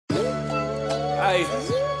Hey,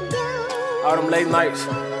 all them late nights,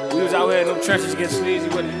 we was out here in them trenches getting sleazy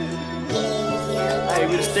with it. Hey,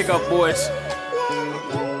 we the stick-up boys.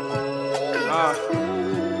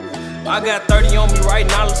 I got 30 on me right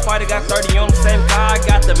now, let's fight, I got 30 on the same car. I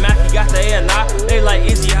got the Mac, you got the A&I. They like,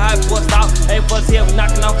 Izzy, how it bust out? Hey, bust here, we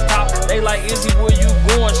knocking off the top. They like, Izzy, where you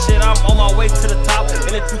going? Shit, I'm on my way to the top.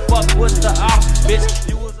 And if you fuck with the op, bitch,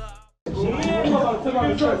 you was a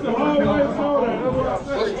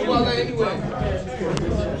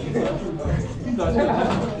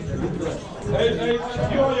Hey,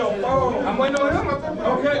 you on your phone? I'm waiting on him.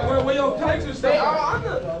 Okay, where your taxes stay? They all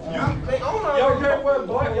under. They own all. Y'all can't wear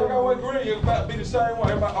black, y'all gotta wear green. It's about to be the same one.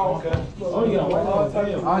 Everybody, oh, okay. Oh, you got white. I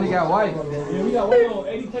only got white. Yeah, we got white on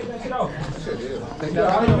 80, take that shit off.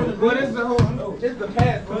 What is the whole? It's the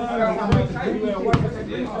past. Nobody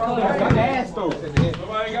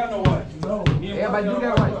ain't got no white. No. Everybody do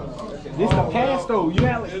that white. This the past though. You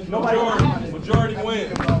have like, nobody. Majority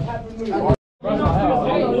wins.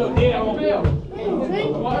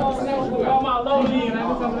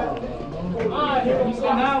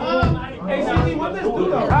 Hey, CC, what this do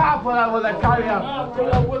though? I put out with that carry out.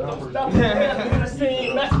 Pull up with them stuff.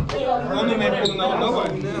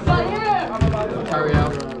 Carry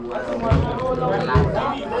out.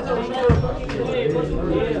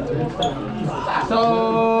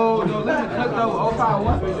 So, the limit cooked over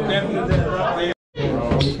 051?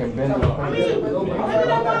 You can bend it.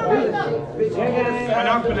 And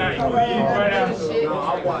I'm for that. Right after.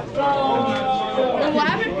 What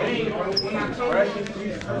happened?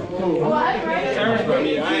 What?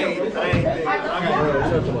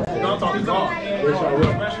 I'm talking golf.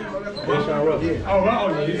 He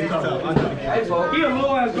a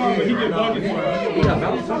low ass guard, but he get bucket for it. He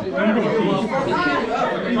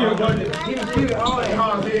get bucket. He get all that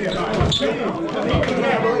hard head. I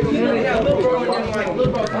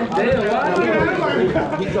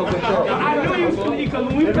knew he was going to eat because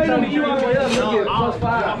when we played on the EYBL,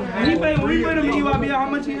 when we played on the EYBL, how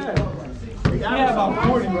much he had? He had about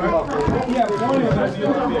 40, right? He had 40 on that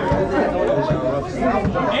EYBL.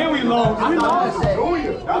 And we lost. We lost.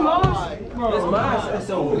 This mindset is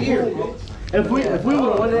so weird. If we would have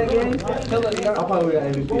won that game, I probably would have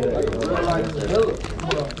got MVP that.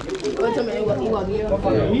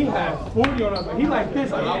 He had 40 on us. He like this.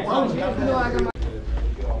 Like,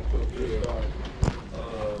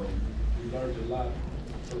 We learned a lot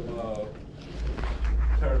from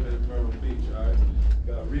tournament in Myrtle Beach, all right?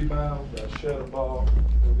 Got rebound, got shut the ball,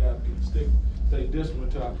 we got to stay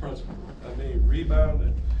disciplined to our principle. I mean,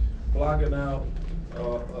 rebounding, blocking out,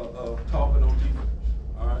 talking on defense,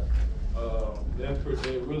 all right? They're a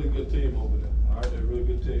really good team over there, all right? They're a really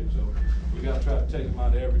good team, so we got to try to take them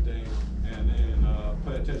out of everything and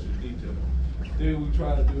pay attention to detail. The thing we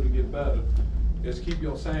try to do to get better is keep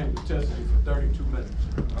your same intensity for 32 minutes,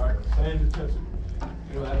 all right? Same intensity.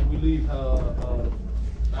 You know, after we leave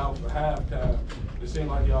out for halftime, it seems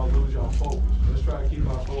like y'all lose your focus. Let's try to keep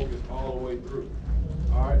our focus all the way through,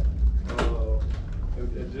 all right?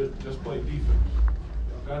 And just play defense.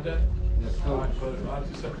 Y'all got that? Yes, all right, but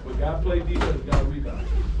we got to play defense, we got to rebound.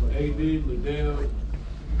 AD, Liddell,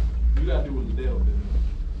 you got to do what Liddell did.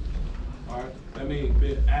 All right? That means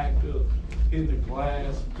being active, hitting the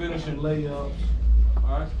glass, finishing layups,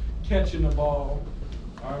 all right? Catching the ball,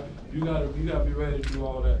 all right? You gotta be ready to do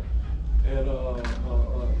all that, and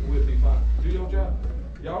we'll be fine. Do your job.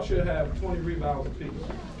 Y'all should have 20 rebounds apiece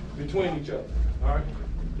between each other, all right?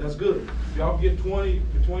 That's good. If y'all get 20,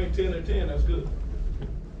 between 10 and 10, that's good.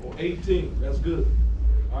 Or 18, that's good,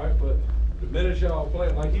 all right? But the minute y'all play,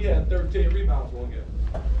 like he had 13 rebounds one game.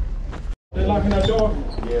 They locking that door?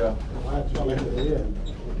 Yeah.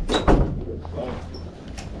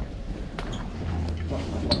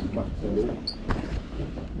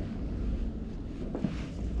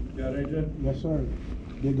 Got AJ? Yes, sir.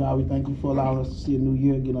 Dear God, we thank you for allowing us to see a new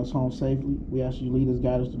year, getting us home safely. We ask you to lead us,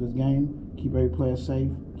 guide us through this game, keep every player safe,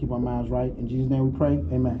 keep our minds right. In Jesus' name we pray,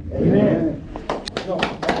 amen. Amen.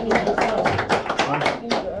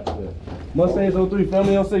 Mustangs on 3,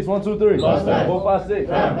 family on 6, 1, 2, 3. 4, 5, 6.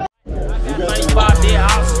 95 dead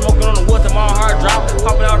house, smoking on the wood till my heart drop.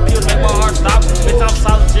 Popping out pills, make my heart stop. Bitch, I'm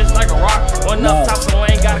solid just like a rock. One up top, so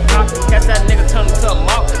I ain't got a cop. Catch that nigga, turn him to a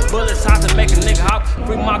mop. Bullets hot to make a nigga hop.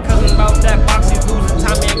 Free my cousin about that box, he's losing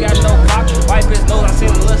time, he ain't got no clock. Wipe his nose, I seen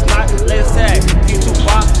a little snot. Let it sag, he's too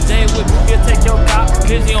far. Jay with me, he'll take your cop.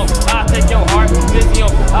 Busy on, I'll take your heart. Busy on,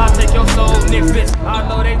 I'll take your soul. Nigga, bitch, I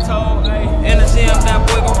know they told. In the gym, that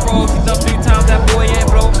boy gon' froze. He done 3 times, that boy ain't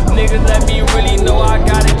broke. Niggas let me really know I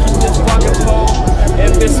gotta keep this fucking pole.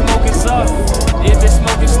 If it's smoking stuff, if it's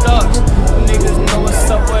smoking stuff, niggas know what's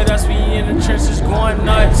up with us. We in the trenches going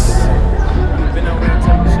nuts.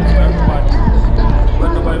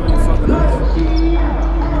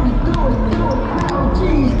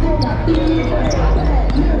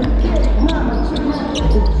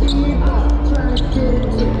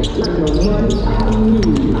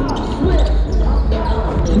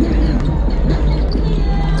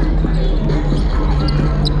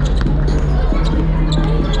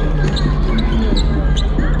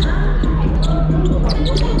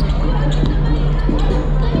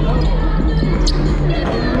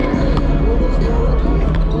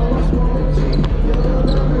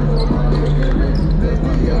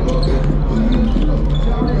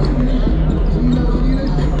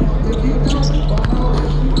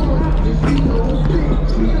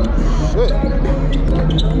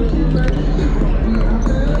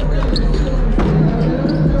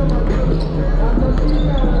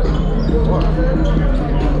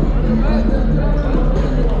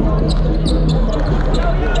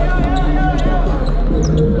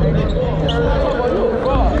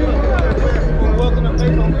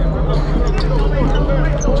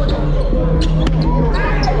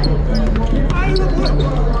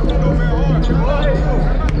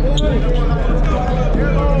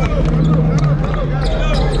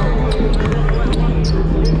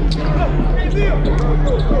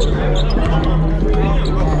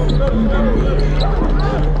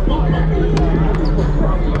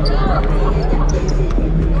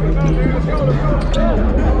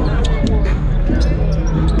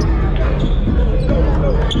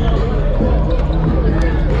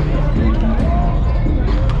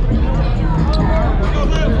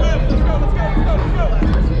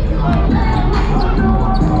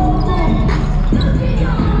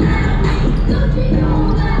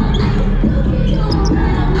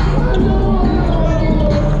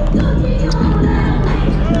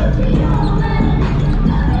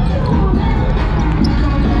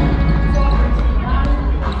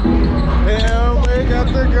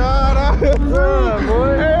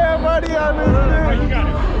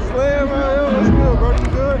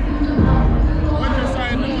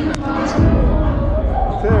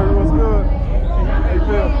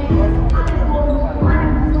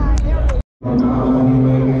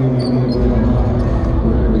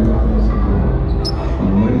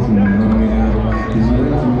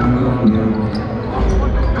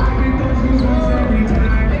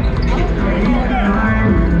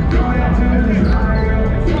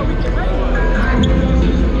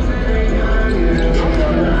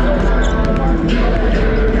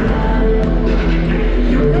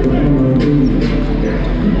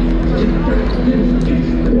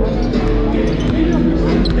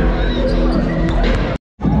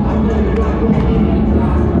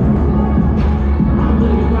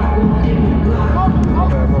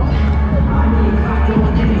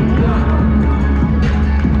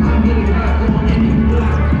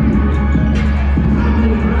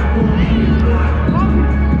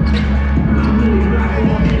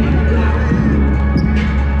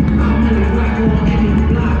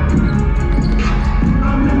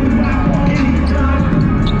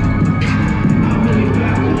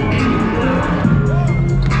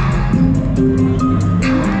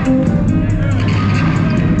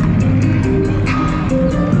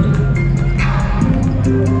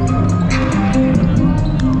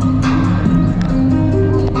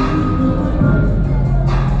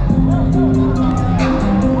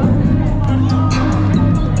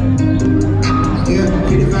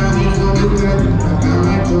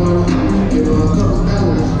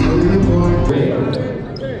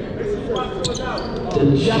 Got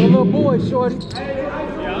a little boy, shorty. Point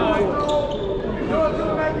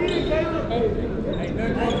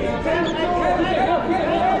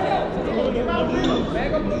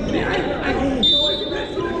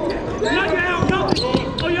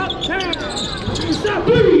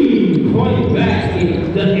back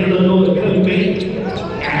in the Illinois commit.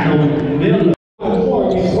 Adam Miller.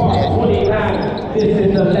 Moragan Park 29. This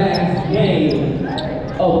is the last game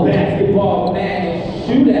of basketball match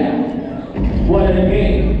shootout. What a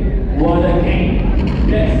game. What a game.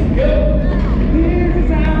 Let's go. This is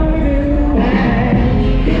how we do it.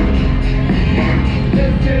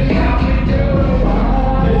 This is how we do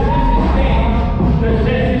it. The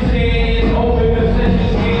session is open. The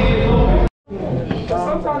session is open.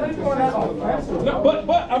 Sometimes they doing that on the pencil. No, but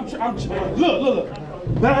look.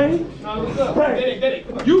 Bang,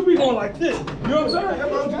 bang. You be going like this. You know what I'm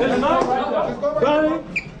saying? It's nice. Bang,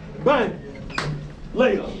 bang.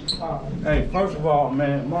 Later. Hey, first of all,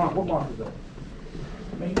 man, Mark, what Mark is that?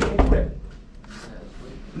 Man, you can't do that.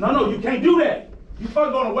 No, you can't do that. You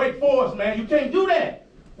fucking going to Wake Forest, man. You can't do that.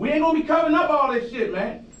 We ain't gonna be covering up all this shit,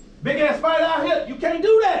 man. Big ass fight out here. You can't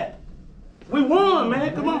do that. We won,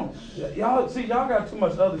 man. Come on. Y'all got too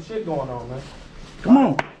much other shit going on, man. Come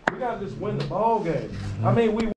on. We gotta just win the ball game. I mean, we